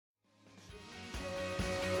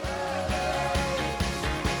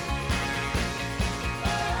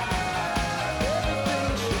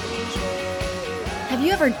Have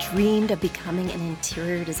you ever dreamed of becoming an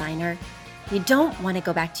interior designer? You don't want to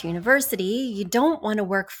go back to university, you don't want to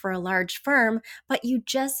work for a large firm, but you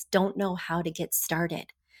just don't know how to get started.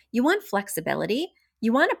 You want flexibility,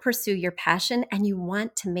 you want to pursue your passion, and you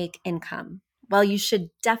want to make income. Well, you should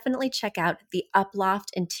definitely check out the Uploft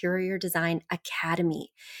Interior Design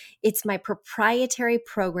Academy. It's my proprietary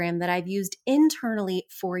program that I've used internally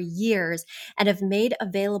for years and have made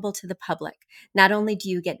available to the public. Not only do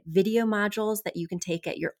you get video modules that you can take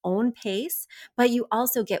at your own pace, but you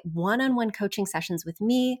also get one-on-one coaching sessions with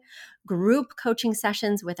me, group coaching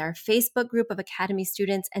sessions with our Facebook group of Academy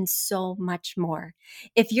students, and so much more.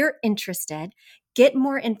 If you're interested, get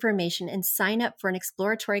more information and sign up for an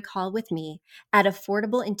exploratory call with me at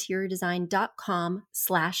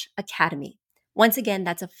affordableinteriordesign.com/academy. Once again,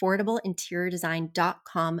 that's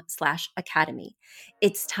affordableinteriordesign.com/academy.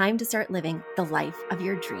 It's time to start living the life of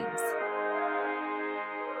your dreams.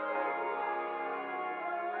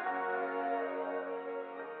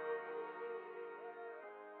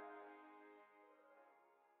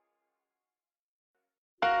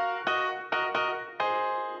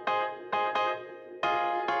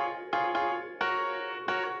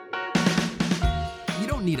 You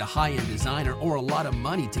don't need a high-end designer or a lot of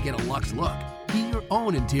money to get a luxe look. Be your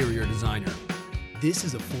own interior designer. This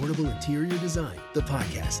is Affordable Interior Design, the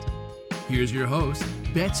podcast. Here's your host,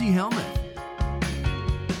 Betsy Helmuth.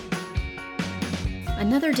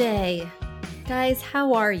 Another day. Guys,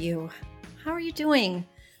 how are you? How are you doing?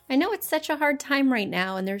 I know it's such a hard time right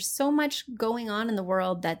now, and there's so much going on in the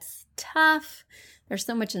world that's tough. There's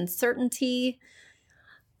so much uncertainty.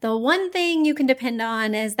 The one thing you can depend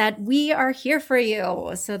on is that we are here for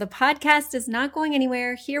you. So the podcast is not going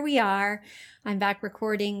anywhere. Here we are. I'm back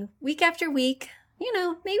recording week after week.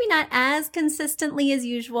 Maybe not as consistently as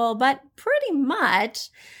usual, but pretty much.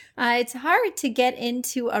 It's hard to get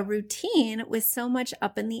into a routine with so much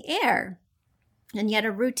up in the air. And yet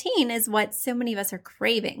a routine is what so many of us are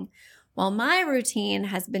craving. Well, my routine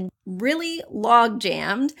has been really log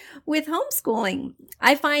jammed with homeschooling.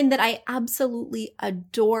 I find that I absolutely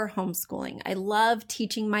adore homeschooling. I love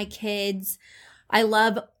teaching my kids. I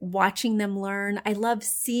love watching them learn. I love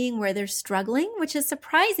seeing where they're struggling, which is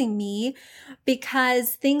surprising me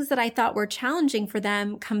because things that I thought were challenging for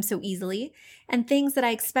them come so easily. And things that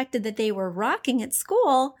I expected that they were rocking at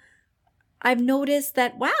school, I've noticed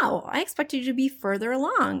that, wow, I expected you to be further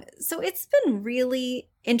along. So it's been really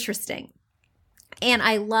interesting. And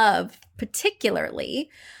I love particularly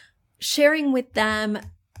sharing with them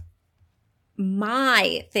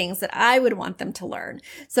my things that I would want them to learn.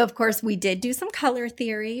 So of course we did do some color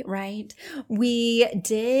theory, right? We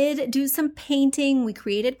did do some painting. We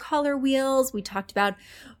created color wheels. We talked about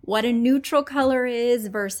what a neutral color is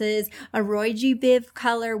versus a Roy G. Biv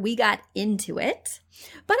color. We got into it.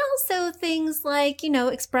 But also things like,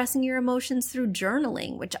 expressing your emotions through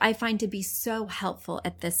journaling, which I find to be so helpful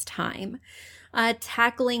at this time.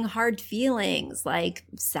 Tackling hard feelings like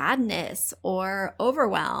sadness or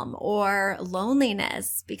overwhelm or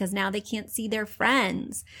loneliness because now they can't see their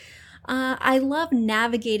friends. I love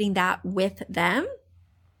navigating that with them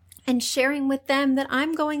and sharing with them that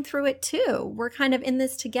I'm going through it too. We're kind of in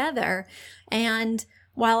this together. And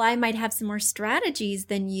while I might have some more strategies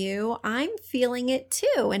than you, I'm feeling it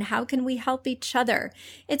too. And how can we help each other?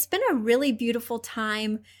 It's been a really beautiful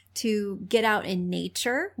time to get out in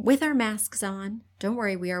nature with our masks on. Don't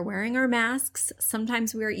worry, we are wearing our masks.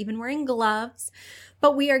 Sometimes we are even wearing gloves,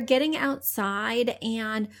 but we are getting outside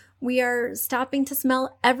and we are stopping to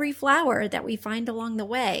smell every flower that we find along the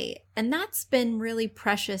way. And that's been really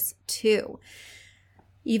precious too.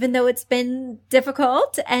 Even though it's been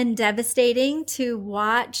difficult and devastating to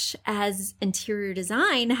watch as interior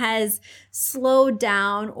design has slowed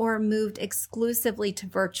down or moved exclusively to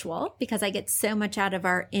virtual because I get so much out of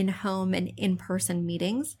our in-home and in-person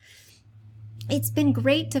meetings, it's been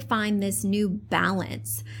great to find this new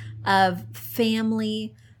balance of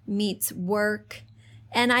family meets work.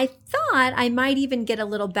 And I thought I might even get a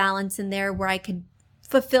little balance in there where I could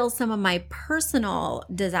fulfill some of my personal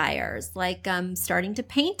desires, like starting to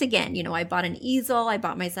paint again. I bought an easel, I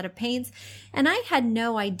bought my set of paints, and I had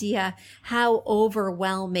no idea how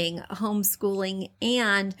overwhelming homeschooling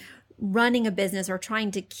and running a business or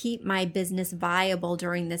trying to keep my business viable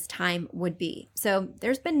during this time would be. So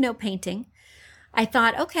there's been no painting. I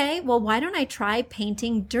thought, okay, well, why don't I try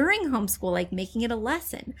painting during homeschool, like making it a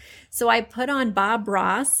lesson? So I put on Bob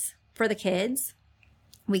Ross for the kids.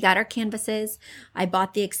 We got our canvases. I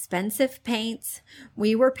bought the expensive paints.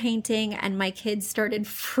 We were painting and my kids started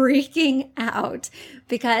freaking out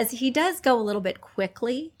because he does go a little bit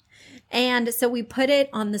quickly. And so we put it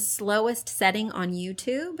on the slowest setting on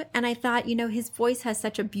YouTube. And I thought, his voice has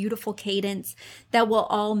such a beautiful cadence that will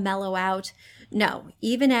all mellow out. No,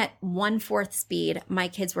 even at 1/4 speed, my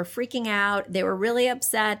kids were freaking out. They were really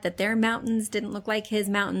upset that their mountains didn't look like his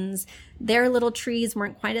mountains. Their little trees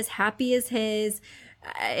weren't quite as happy as his.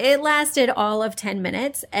 It lasted all of 10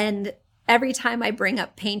 minutes. And every time I bring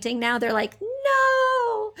up painting now, they're like,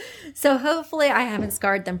 no. So hopefully I haven't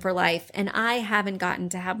scarred them for life. And I haven't gotten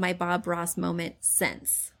to have my Bob Ross moment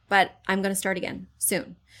since. But I'm going to start again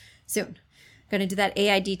soon. Going to do that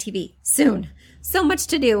AIDTV soon. So much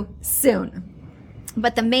to do soon.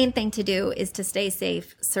 But the main thing to do is to stay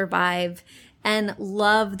safe, survive, and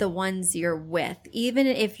love the ones you're with. Even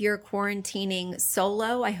if you're quarantining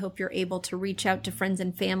solo, I hope you're able to reach out to friends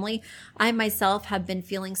and family. I myself have been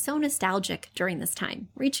feeling so nostalgic during this time,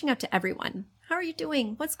 reaching out to everyone. How are you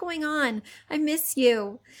doing? What's going on? I miss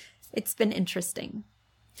you. It's been interesting.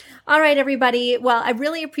 All right, everybody. Well, I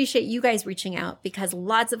really appreciate you guys reaching out because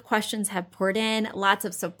lots of questions have poured in, lots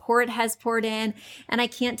of support has poured in, and I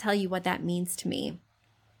can't tell you what that means to me.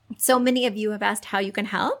 So many of you have asked how you can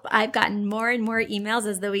help. I've gotten more and more emails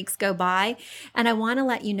as the weeks go by, and I want to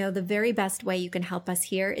let you know the very best way you can help us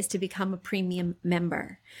here is to become a premium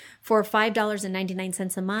member. For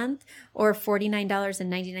 $5.99 a month or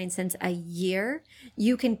 $49.99 a year,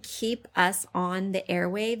 you can keep us on the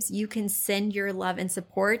airwaves. You can send your love and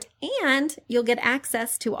support, and you'll get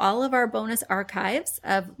access to all of our bonus archives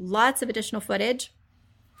of lots of additional footage.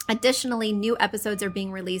 Additionally, new episodes are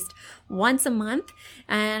being released once a month,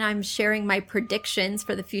 and I'm sharing my predictions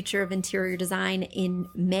for the future of interior design in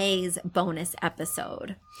May's bonus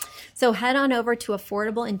episode. So head on over to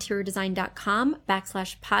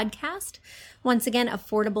affordableinteriordesign.com/podcast. Once again,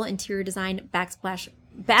 affordableinteriordesign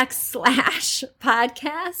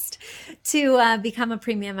 /podcast to become a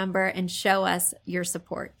premium member and show us your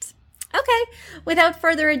support. Okay, without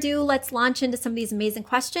further ado, let's launch into some of these amazing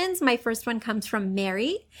questions. My first one comes from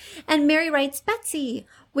Mary, and Mary writes, Betsy,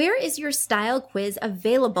 where is your style quiz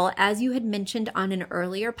available as you had mentioned on an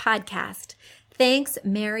earlier podcast? Thanks,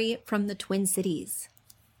 Mary from the Twin Cities.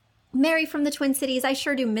 Mary from the Twin Cities, I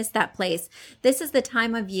sure do miss that place. This is the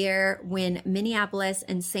time of year when Minneapolis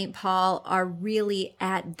and St. Paul are really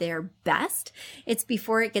at their best. It's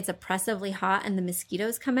before it gets oppressively hot and the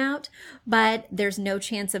mosquitoes come out, but there's no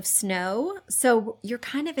chance of snow. So you're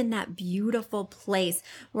kind of in that beautiful place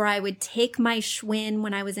where I would take my Schwinn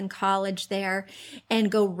when I was in college there and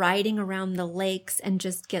go riding around the lakes and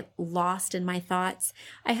just get lost in my thoughts.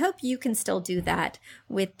 I hope you can still do that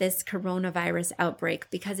with this coronavirus outbreak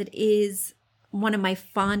because it is one of my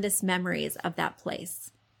fondest memories of that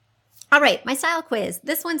place. All right, my style quiz.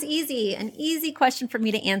 This one's easy, an easy question for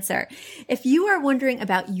me to answer. If you are wondering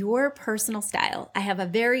about your personal style, I have a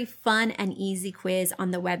very fun and easy quiz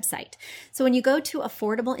on the website. So when you go to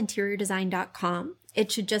affordableinteriordesign.com,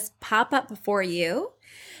 it should just pop up for you.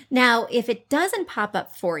 Now, if it doesn't pop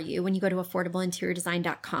up for you when you go to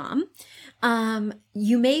affordableinteriordesign.com,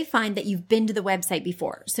 you may find that you've been to the website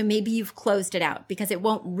before. So maybe you've closed it out because it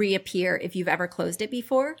won't reappear if you've ever closed it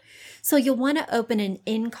before. So you'll want to open an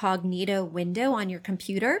incognito window on your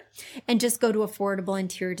computer and just go to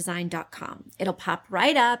affordableinteriordesign.com. It'll pop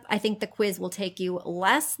right up. I think the quiz will take you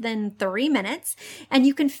less than 3 minutes and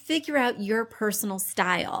you can figure out your personal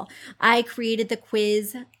style. I created the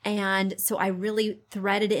quiz, and so I really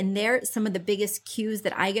threaded in there some of the biggest cues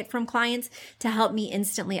that I get from clients to help me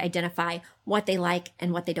instantly identify what they like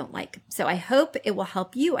and what they don't like. So I hope it will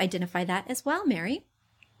help you identify that as well, Mary.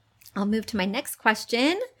 I'll move to my next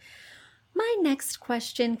question. My next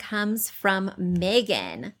question comes from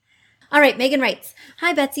Megan. All right, Megan writes,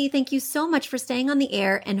 Hi, Betsy. Thank you so much for staying on the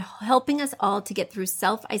air and helping us all to get through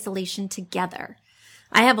self-isolation together.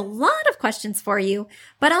 I have a lot of questions for you,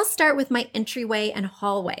 but I'll start with my entryway and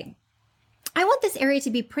hallway. I want this area to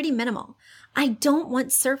be pretty minimal. I don't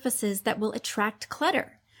want surfaces that will attract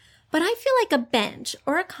clutter. But I feel like a bench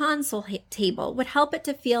or a console table would help it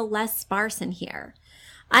to feel less sparse in here.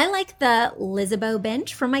 I like the Lizabo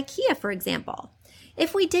bench from IKEA, for example.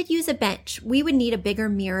 If we did use a bench, we would need a bigger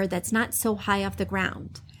mirror that's not so high off the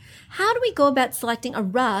ground. How do we go about selecting a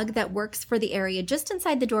rug that works for the area just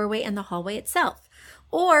inside the doorway and the hallway itself?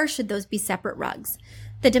 Or should those be separate rugs?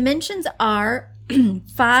 The dimensions are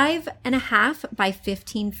 5.5 by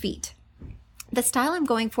 15 feet. The style I'm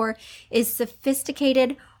going for is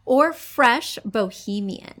sophisticated or fresh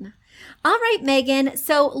bohemian. All right, Megan.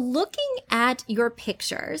 So looking at your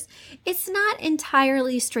pictures, it's not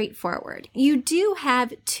entirely straightforward. You do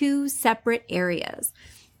have two separate areas.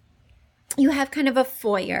 You have kind of a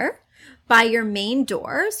foyer, by your main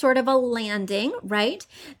door, sort of a landing, right?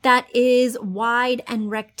 That is wide and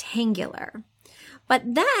rectangular.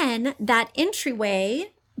 But then that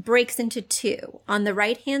entryway breaks into two. On the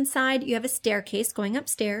right-hand side, you have a staircase going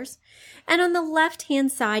upstairs. And on the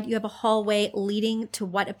left-hand side, you have a hallway leading to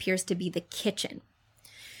what appears to be the kitchen.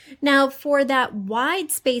 Now, for that wide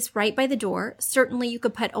space right by the door, certainly you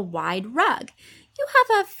could put a wide rug. You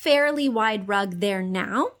have a fairly wide rug there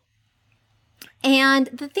now. And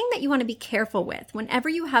the thing that you want to be careful with whenever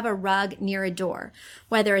you have a rug near a door,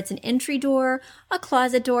 whether it's an entry door, a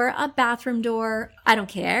closet door, a bathroom door, I don't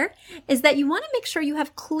care, is that you want to make sure you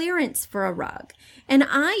have clearance for a rug. And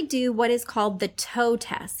I do what is called the toe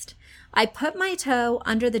test. I put my toe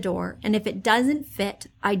under the door, and if it doesn't fit,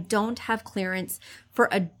 I don't have clearance for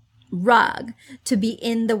a rug to be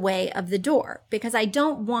in the way of the door, because I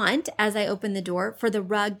don't want, as I open the door, for the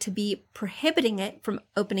rug to be prohibiting it from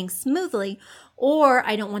opening smoothly, or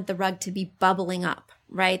I don't want the rug to be bubbling up,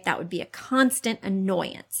 right? That would be a constant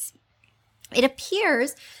annoyance. It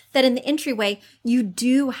appears that in the entryway, you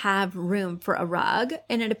do have room for a rug,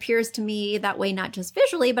 and it appears to me that way not just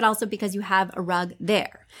visually, but also because you have a rug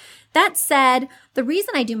there. That said, the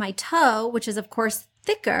reason I do my toe, which is of course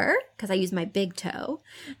thicker, because I use my big toe,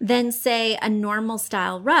 than say a normal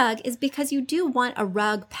style rug is because you do want a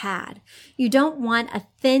rug pad. You don't want a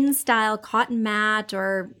thin style cotton mat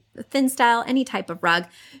or thin style any type of rug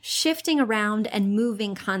shifting around and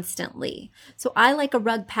moving constantly. So I like a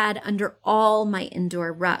rug pad under all my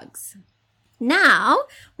indoor rugs. Now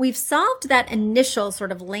we've solved that initial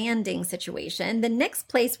sort of landing situation. The next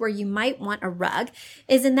place where you might want a rug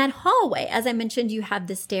is in that hallway. As I mentioned, you have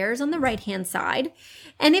the stairs on the right-hand side.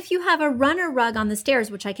 And if you have a runner rug on the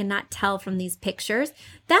stairs, which I cannot tell from these pictures,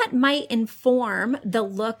 that might inform the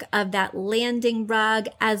look of that landing rug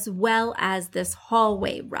as well as this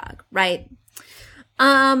hallway rug, right?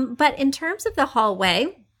 But in terms of the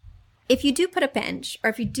hallway, if you do put a bench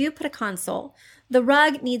or if you do put a console, the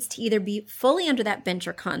rug needs to either be fully under that bench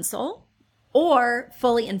or console or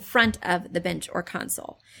fully in front of the bench or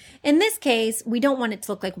console. In this case, we don't want it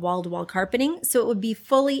to look like wall-to-wall carpeting, so it would be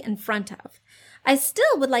fully in front of. I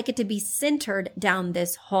still would like it to be centered down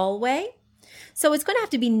this hallway. So it's going to have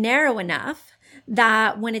to be narrow enough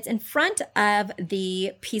that when it's in front of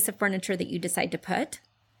the piece of furniture that you decide to put,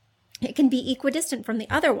 it can be equidistant from the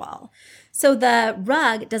other wall. So the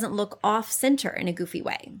rug doesn't look off-center in a goofy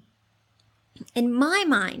way. In my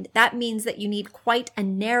mind, that means that you need quite a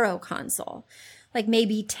narrow console, like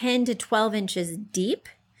maybe 10 to 12 inches deep.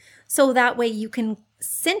 So that way you can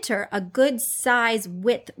center a good size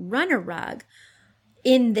width runner rug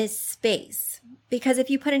in this space. Because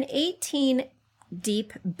if you put an 18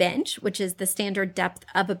 deep bench, which is the standard depth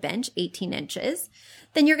of a bench, 18 inches,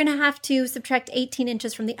 then you're going to have to subtract 18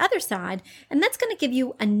 inches from the other side. And that's going to give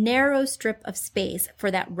you a narrow strip of space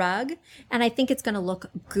for that rug. And I think it's going to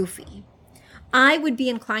look goofy. I would be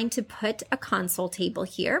inclined to put a console table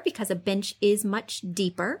here because a bench is much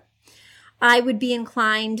deeper. I would be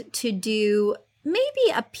inclined to do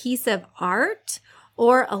maybe a piece of art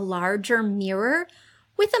or a larger mirror.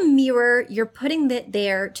 With a mirror, you're putting it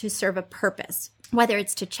there to serve a purpose, whether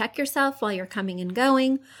it's to check yourself while you're coming and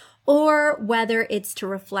going, or whether it's to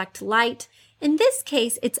reflect light. In this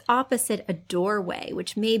case, it's opposite a doorway,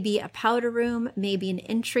 which may be a powder room, maybe an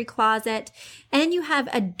entry closet, and you have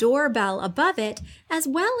a doorbell above it, as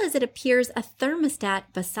well as it appears a thermostat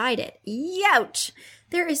beside it. Youch!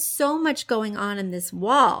 There is so much going on in this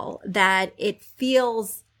wall that it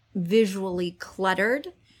feels visually cluttered,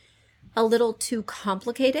 a little too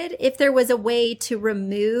complicated. If there was a way to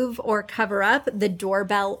remove or cover up the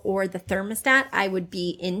doorbell or the thermostat, I would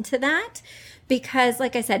be into that. Because,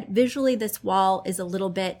 like I said, visually this wall is a little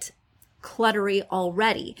bit cluttery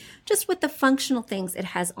already, just with the functional things it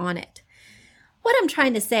has on it. What I'm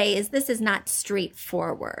trying to say is this is not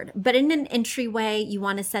straightforward, but in an entryway, you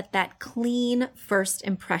want to set that clean first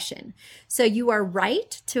impression. So you are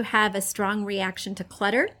right to have a strong reaction to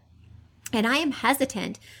clutter. And I am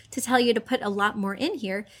hesitant to tell you to put a lot more in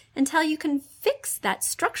here until you can fix that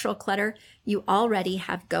structural clutter you already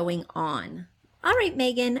have going on. All right,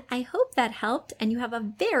 Megan, I hope that helped, and you have a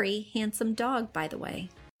very handsome dog, by the way.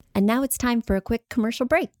 And now it's time for a quick commercial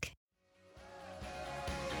break.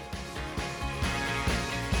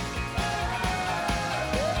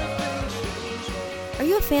 Are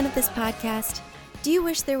you a fan of this podcast? Do you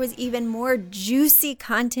wish there was even more juicy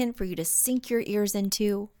content for you to sink your ears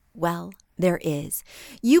into? Well, there is.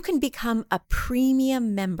 You can become a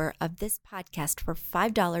premium member of this podcast for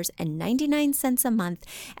 $5.99 a month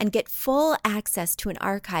and get full access to an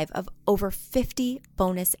archive of over 50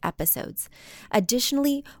 bonus episodes.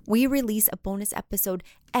 Additionally, we release a bonus episode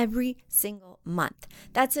every single month.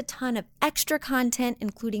 That's a ton of extra content,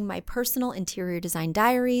 including my personal interior design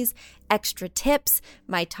diaries, extra tips,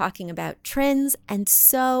 my talking about trends, and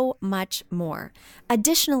so much more.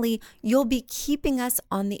 Additionally, you'll be keeping us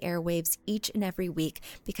on the airwaves each and every week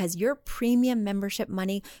because your premium membership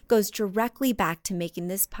money goes directly back to making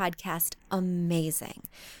this podcast amazing.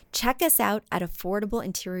 Check us out at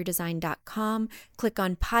affordableinteriordesign.com. Click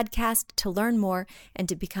on podcast to learn more and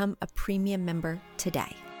to become a premium member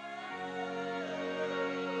today.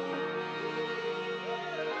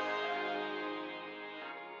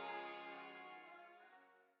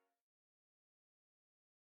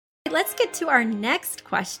 Let's get to our next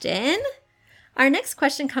question. Our next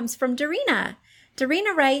question comes from Darina.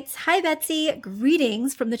 Darina writes, "Hi Betsy,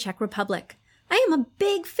 greetings from the Czech Republic. I am a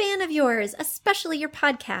big fan of yours, especially your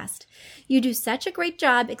podcast. You do such a great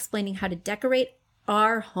job explaining how to decorate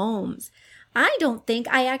our homes. I don't think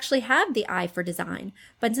I actually have the eye for design,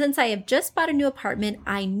 but since I have just bought a new apartment,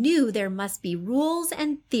 I knew there must be rules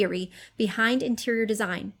and theory behind interior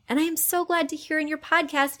design. And I am so glad to hear in your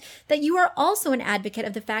podcast that you are also an advocate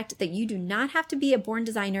of the fact that you do not have to be a born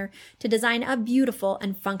designer to design a beautiful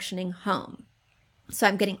and functioning home. So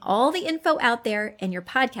I'm getting all the info out there, and your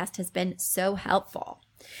podcast has been so helpful."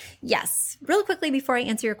 Yes, really quickly before I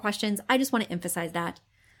answer your questions, I just want to emphasize that.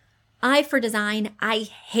 I for design, I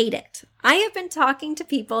hate it. I have been talking to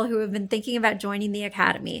people who have been thinking about joining the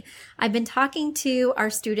Academy. I've been talking to our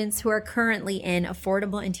students who are currently in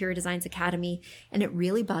Affordable Interior Designs Academy, and it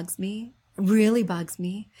really bugs me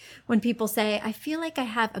when people say, "I feel like I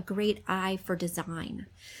have a great eye for design."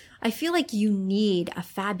 I feel like you need a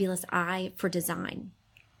fabulous eye for design.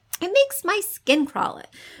 It makes my skin crawl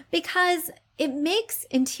because it makes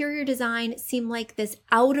interior design seem like this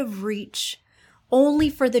out of reach, only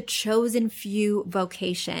for the chosen few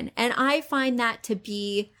vocation. And I find that to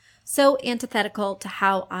be so antithetical to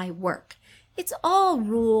how I work. It's all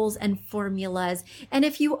rules and formulas. And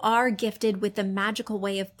if you are gifted with the magical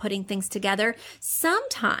way of putting things together,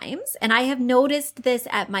 sometimes, and I have noticed this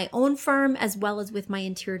at my own firm as well as with my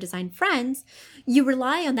interior design friends, you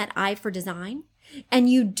rely on that eye for design and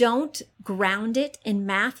you don't ground it in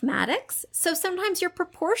mathematics. So sometimes your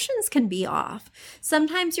proportions can be off.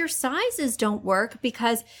 Sometimes your sizes don't work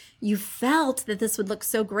because you felt that this would look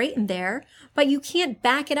so great in there, but you can't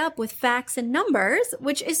back it up with facts and numbers,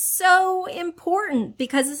 which is so important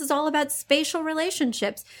because this is all about spatial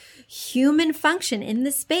relationships, human function in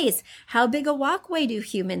the space. How big a walkway do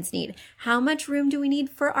humans need? How much room do we need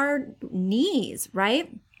for our knees,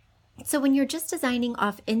 right? So when you're just designing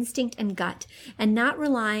off instinct and gut and not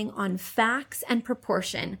relying on facts and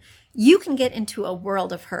proportion, you can get into a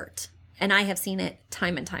world of hurt. And I have seen it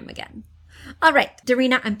time and time again. All right,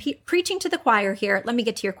 Darina, I'm preaching to the choir here. Let me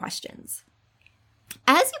get to your questions.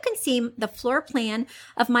 As you can see, the floor plan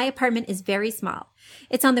of my apartment is very small.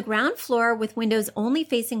 It's on the ground floor with windows only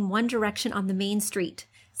facing one direction on the main street.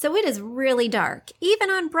 So it is really dark, even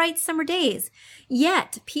on bright summer days.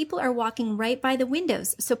 Yet, people are walking right by the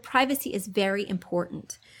windows, so privacy is very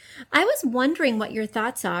important. I was wondering what your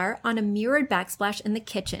thoughts are on a mirrored backsplash in the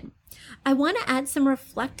kitchen. I want to add some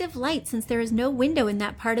reflective light since there is no window in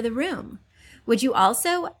that part of the room. Would you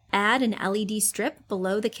also add an LED strip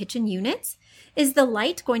below the kitchen units? Is the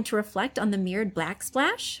light going to reflect on the mirrored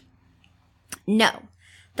backsplash? No.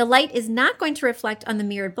 The light is not going to reflect on the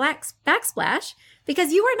mirrored backsplash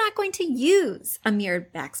because you are not going to use a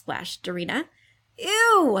mirrored backsplash, Darina.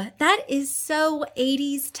 Ew, that is so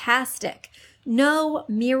 80s-tastic. No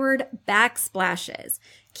mirrored backsplashes.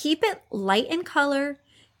 Keep it light in color.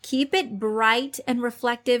 Keep it bright and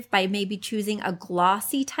reflective by maybe choosing a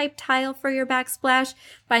glossy type tile for your backsplash,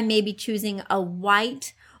 by maybe choosing a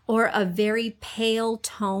white or a very pale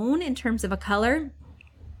tone in terms of a color.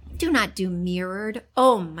 Do not do mirrored.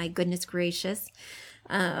 Oh my goodness gracious.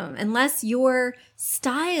 Unless your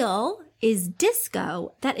style is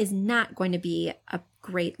disco, that is not going to be a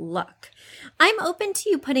great look. I'm open to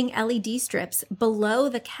you putting LED strips below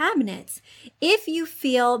the cabinets if you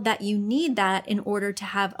feel that you need that in order to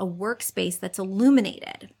have a workspace that's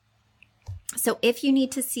illuminated. So if you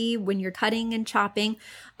need to see when you're cutting and chopping,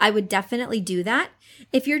 I would definitely do that.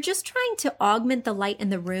 If you're just trying to augment the light in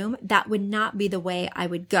the room, that would not be the way I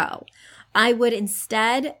would go. I would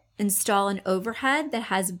instead install an overhead that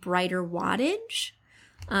has brighter wattage.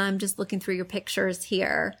 I'm just looking through your pictures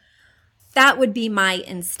here. That would be my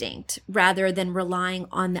instinct rather than relying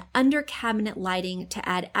on the under cabinet lighting to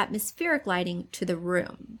add atmospheric lighting to the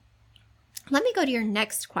room. Let me go to your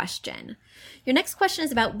next question. Your next question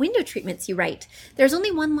is about window treatments, you write. There's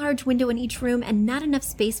only one large window in each room and not enough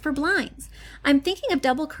space for blinds. I'm thinking of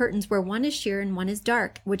double curtains where one is sheer and one is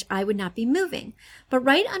dark, which I would not be moving. But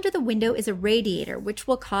right under the window is a radiator, which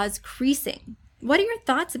will cause creasing. What are your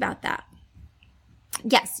thoughts about that?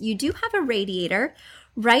 Yes, you do have a radiator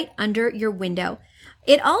right under your window.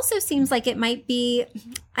 It also seems like it might be,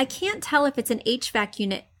 I can't tell if it's an HVAC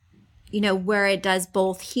unit, where it does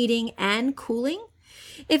both heating and cooling.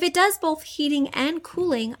 If it does both heating and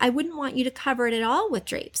cooling, I wouldn't want you to cover it at all with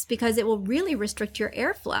drapes because it will really restrict your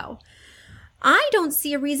airflow. I don't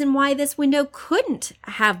see a reason why this window couldn't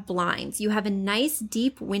have blinds. You have a nice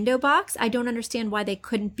deep window box. I don't understand why they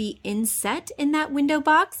couldn't be inset in that window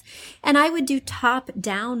box. And I would do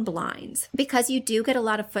top-down blinds because you do get a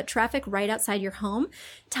lot of foot traffic right outside your home.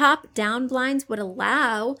 Top-down blinds would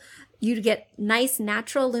allow you to get nice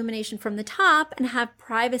natural illumination from the top and have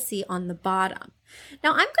privacy on the bottom.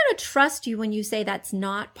 Now, I'm going to trust you when you say that's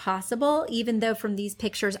not possible, even though from these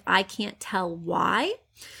pictures I can't tell why.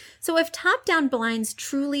 So if top-down blinds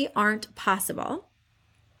truly aren't possible,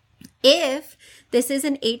 if this is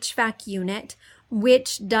an HVAC unit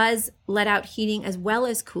which does let out heating as well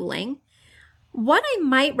as cooling, what I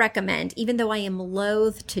might recommend, even though I am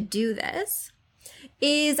loath to do this,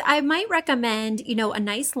 is I might recommend, a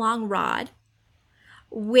nice long rod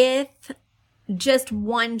with just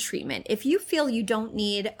one treatment. If you feel you don't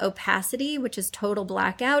need opacity, which is total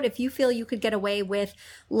blackout, if you feel you could get away with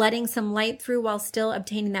letting some light through while still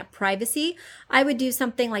obtaining that privacy, I would do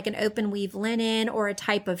something like an open weave linen or a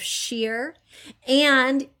type of sheer.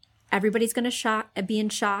 And everybody's going to be in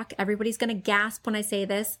shock. Everybody's going to gasp when I say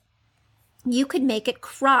this. You could make it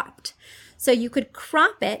cropped. So you could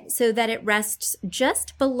crop it so that it rests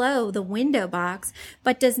just below the window box,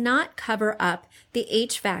 but does not cover up the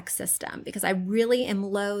HVAC system because I really am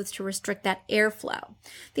loath to restrict that airflow.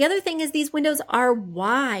 The other thing is these windows are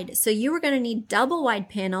wide. So you are going to need double wide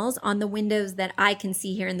panels on the windows that I can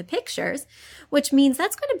see here in the pictures, which means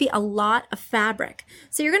that's going to be a lot of fabric.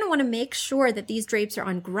 So you're going to want to make sure that these drapes are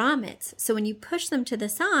on grommets. So when you push them to the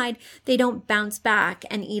side, they don't bounce back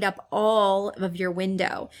and eat up all of your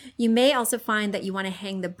window. You may also find that you want to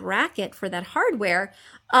hang the bracket for that hardware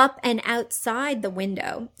up and outside the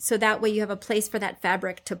window. So that way you have a place for that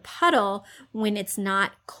fabric to puddle when it's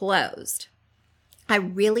not closed. I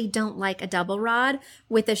really don't like a double rod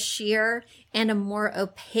with a sheer and a more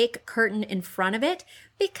opaque curtain in front of it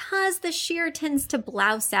because the sheer tends to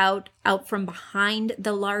blouse out from behind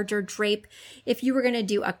the larger drape. If you were going to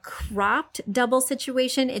do a cropped double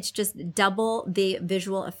situation, it's just double the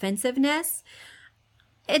visual offensiveness.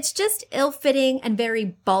 It's just ill-fitting and very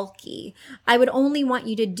bulky. I would only want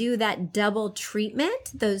you to do that double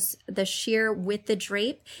treatment, the sheer with the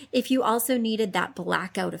drape, if you also needed that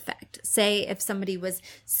blackout effect. Say if somebody was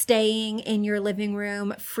staying in your living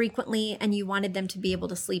room frequently and you wanted them to be able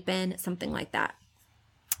to sleep in, something like that.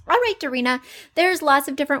 All right, Darina, there's lots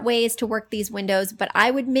of different ways to work these windows, but I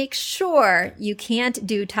would make sure you can't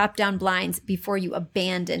do top-down blinds before you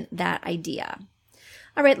abandon that idea.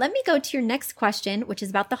 All right, let me go to your next question, which is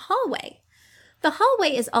about the hallway. The hallway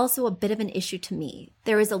is also a bit of an issue to me.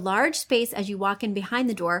 There is a large space as you walk in behind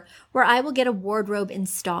the door where I will get a wardrobe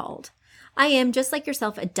installed. I am, just like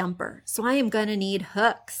yourself, a dumper, so I am going to need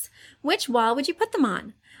hooks. Which wall would you put them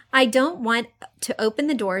on? I don't want to open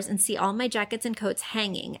the doors and see all my jackets and coats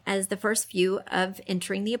hanging as the first view of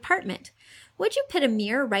entering the apartment. Would you put a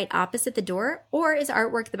mirror right opposite the door, or is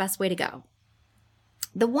artwork the best way to go?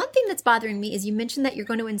 The one thing that's bothering me is you mentioned that you're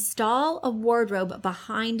going to install a wardrobe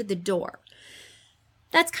behind the door.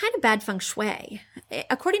 That's kind of bad feng shui.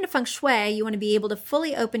 According to feng shui, you want to be able to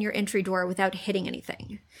fully open your entry door without hitting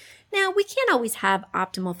anything. Now, we can't always have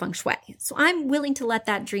optimal feng shui, so I'm willing to let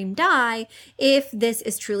that dream die if this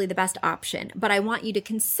is truly the best option. But I want you to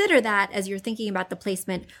consider that as you're thinking about the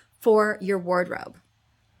placement for your wardrobe.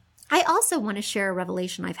 I also want to share a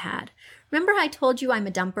revelation I've had. Remember I told you I'm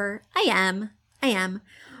a dumper? I am.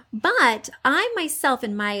 But I myself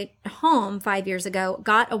in my home 5 years ago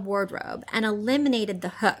got a wardrobe and eliminated the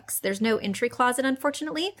hooks. There's no entry closet,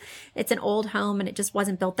 unfortunately. It's an old home and it just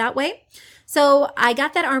wasn't built that way. So I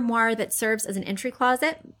got that armoire that serves as an entry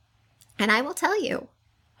closet. And I will tell you,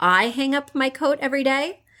 I hang up my coat every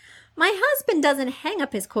day. My husband doesn't hang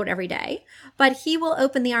up his coat every day, but he will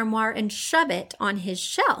open the armoire and shove it on his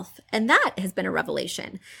shelf. And that has been a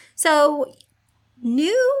revelation. So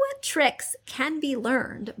New tricks can be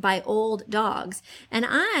learned by old dogs, and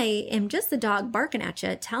I am just the dog barking at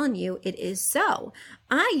you, telling you it is so.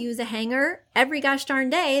 I use a hanger every gosh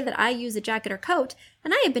darn day that I use a jacket or coat,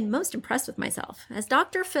 and I have been most impressed with myself. As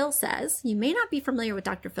Dr. Phil says, you may not be familiar with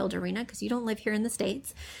Dr. Phil, Dorina, because you don't live here in the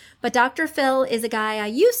States, but Dr. Phil is a guy I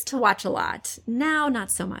used to watch a lot. Now,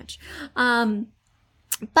 not so much.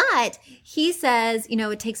 But he says,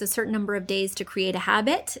 it takes a certain number of days to create a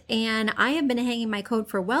habit, and I have been hanging my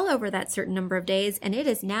coat for well over that certain number of days, and it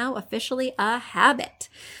is now officially a habit.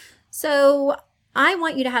 So I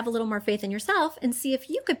want you to have a little more faith in yourself and see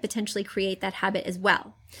if you could potentially create that habit as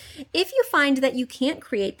well. If you find that you can't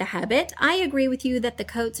create the habit, I agree with you that the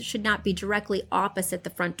coats should not be directly opposite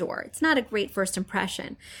the front door. It's not a great first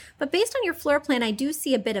impression. But based on your floor plan, I do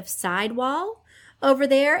see a bit of sidewall over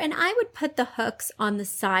there, and I would put the hooks on the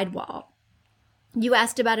sidewall. You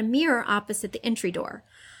asked about a mirror opposite the entry door.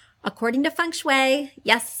 According to feng shui,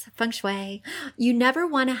 yes, feng shui, you never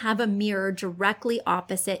want to have a mirror directly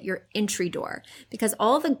opposite your entry door because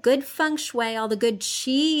all the good feng shui, all the good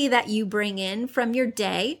qi that you bring in from your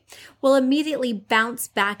day will immediately bounce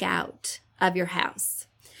back out of your house.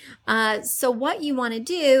 So what you want to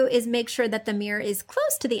do is make sure that the mirror is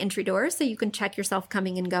close to the entry door so you can check yourself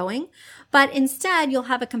coming and going. But instead, you'll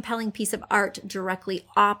have a compelling piece of art directly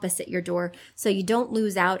opposite your door so you don't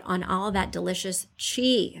lose out on all that delicious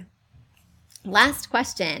qi. Last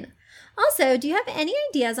question. Also, do you have any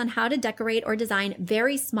ideas on how to decorate or design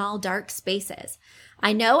very small, dark spaces?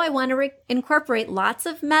 I know I want to incorporate lots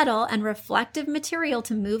of metal and reflective material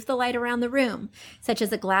to move the light around the room, such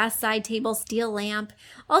as a glass side table, steel lamp.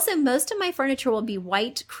 Also, most of my furniture will be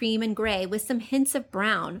white, cream, and gray with some hints of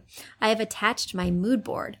brown. I have attached my mood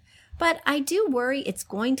board, but I do worry it's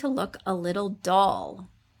going to look a little dull.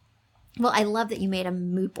 Well, I love that you made a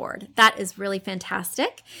mood board. That is really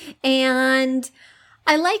fantastic. And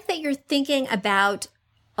I like that you're thinking about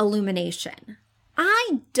illumination.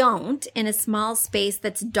 I don't, in a small space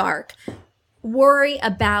that's dark, worry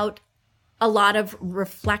about a lot of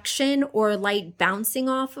reflection or light bouncing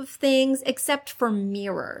off of things, except for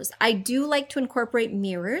mirrors. I do like to incorporate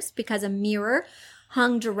mirrors because a mirror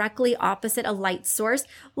hung directly opposite a light source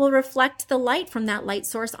will reflect the light from that light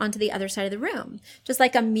source onto the other side of the room. Just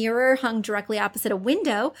like a mirror hung directly opposite a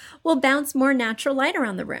window will bounce more natural light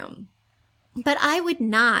around the room. But I would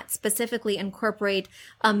not specifically incorporate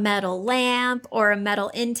a metal lamp or a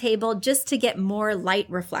metal end table just to get more light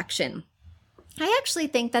reflection. I actually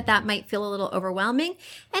think that might feel a little overwhelming,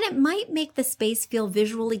 and it might make the space feel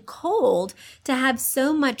visually cold to have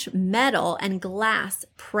so much metal and glass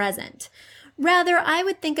present. Rather, I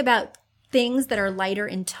would think about things that are lighter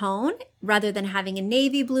in tone rather than having a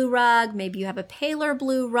navy blue rug. Maybe you have a paler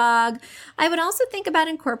blue rug. I would also think about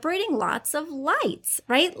incorporating lots of lights,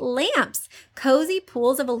 right? Lamps, cozy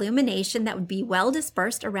pools of illumination that would be well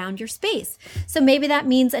dispersed around your space. So maybe that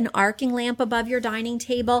means an arcing lamp above your dining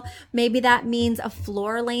table. Maybe that means a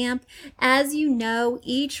floor lamp. As you know,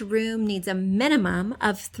 each room needs a minimum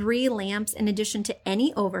of 3 lamps in addition to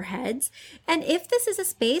any overheads. And if this is a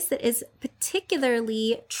space that is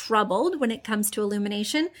particularly troubled when it comes to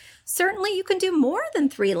illumination, certainly you can do more than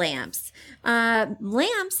 3 lamps.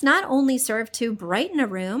 Lamps not only serve to brighten a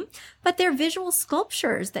room, but they're visual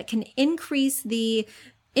sculptures that can increase the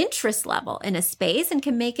interest level in a space and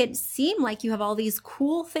can make it seem like you have all these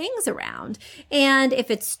cool things around. And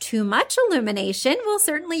if it's too much illumination, well,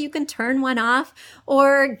 certainly you can turn one off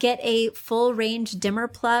or get a full range dimmer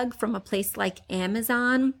plug from a place like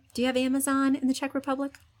Amazon. Do you have Amazon in the Czech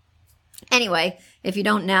Republic? Anyway, if you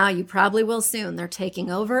don't now, you probably will soon. They're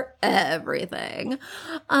taking over everything.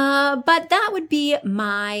 But that would be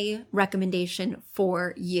my recommendation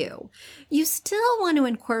for you. You still want to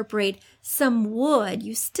incorporate some wood.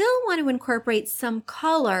 You still want to incorporate some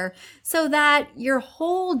color so that your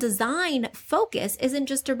whole design focus isn't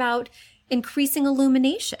just about increasing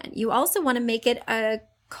illumination. You also want to make it a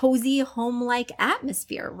cozy home-like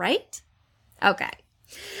atmosphere, right? Okay.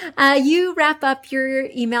 You wrap up your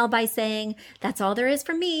email by saying, "That's all there is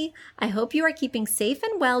for me. I hope you are keeping safe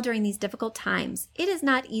and well during these difficult times. It is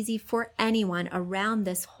not easy for anyone around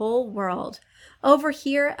this whole world. Over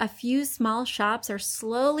here, a few small shops are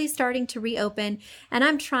slowly starting to reopen, and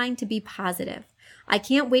I'm trying to be positive. I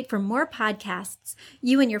can't wait for more podcasts.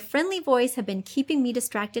 You and your friendly voice have been keeping me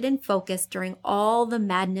distracted and focused during all the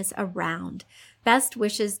madness around. Best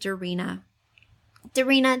wishes, Dorina."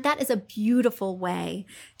 Dorina, that is a beautiful way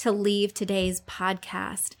to leave today's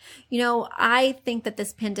podcast. I think that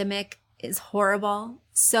this pandemic is horrible.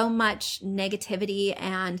 So much negativity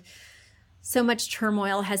and So much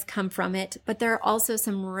turmoil has come from it, but there are also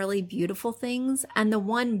some really beautiful things. And the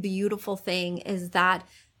one beautiful thing is that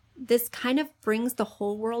this kind of brings the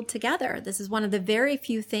whole world together. This is one of the very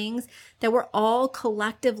few things that we're all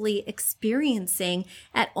collectively experiencing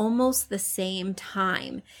at almost the same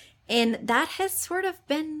time. And that has sort of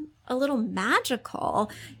been a little magical.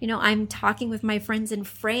 I'm talking with my friends in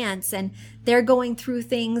France and they're going through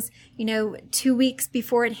things, 2 weeks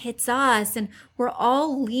before it hits us. And we're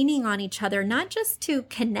all leaning on each other, not just to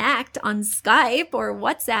connect on Skype or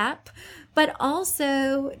WhatsApp, but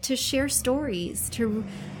also to share stories, to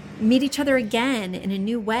meet each other again in a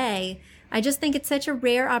new way. I just think it's such a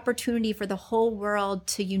rare opportunity for the whole world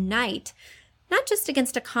to unite, not just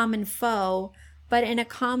against a common foe, but in a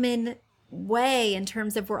common way in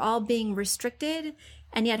terms of we're all being restricted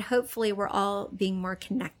and yet hopefully we're all being more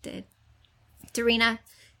connected. Darina,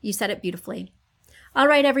 you said it beautifully. All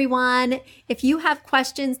right, everyone. If you have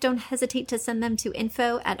questions, don't hesitate to send them to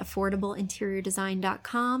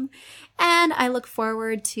info@affordableinteriordesign.com. And I look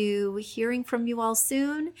forward to hearing from you all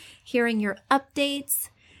soon, hearing your updates,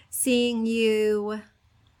 seeing you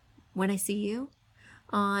when I see you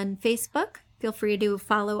on Facebook. Feel free to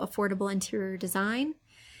follow Affordable Interior Design.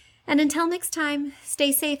 And until next time,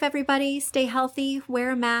 stay safe, everybody. Stay healthy.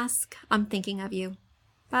 Wear a mask. I'm thinking of you.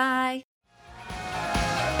 Bye.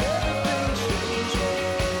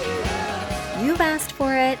 You've asked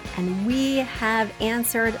for it, and we have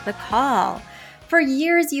answered the call. For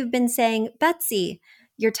years, you've been saying, Betsy,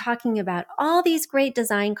 you're talking about all these great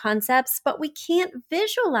design concepts, but we can't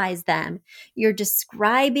visualize them. You're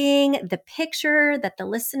describing the picture that the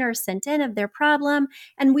listener sent in of their problem,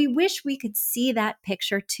 and we wish we could see that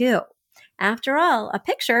picture too. After all, a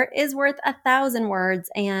picture is worth 1,000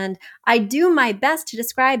 words, and I do my best to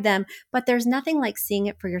describe them, but there's nothing like seeing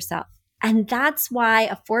it for yourself. And that's why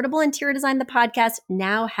Affordable Interior Design, the podcast,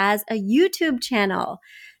 now has a YouTube channel.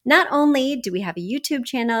 Not only do we have a YouTube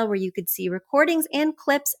channel where you could see recordings and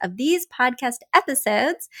clips of these podcast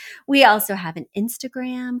episodes, we also have an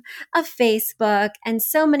Instagram, a Facebook, and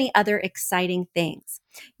so many other exciting things.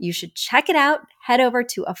 You should check it out. Head over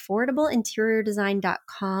to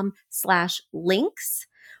affordableinteriordesign.com/links.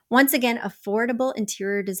 Once again,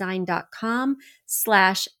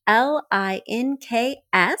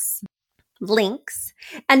 affordableinteriordesign.com/LINKS. links.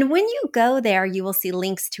 And when you go there, you will see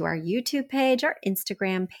links to our YouTube page, our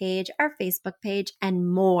Instagram page, our Facebook page,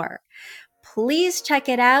 and more. Please check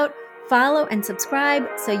it out, follow and subscribe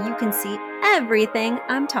so you can see everything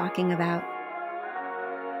I'm talking about.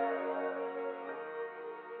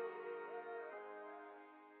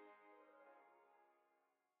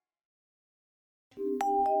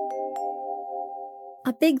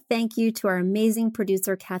 A big thank you to our amazing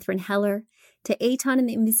producer, Catherine Heller, to Aton and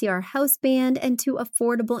the MBCR House Band, and to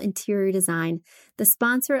Affordable Interior Design, the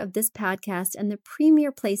sponsor of this podcast and the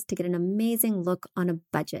premier place to get an amazing look on a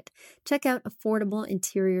budget. Check out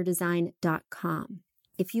affordableinteriordesign.com.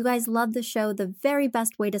 If you guys love the show, the very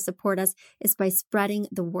best way to support us is by spreading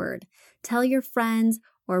the word. Tell your friends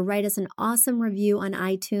or write us an awesome review on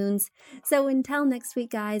iTunes. So until next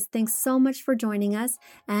week, guys, thanks so much for joining us,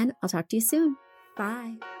 and I'll talk to you soon.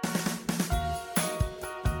 Bye.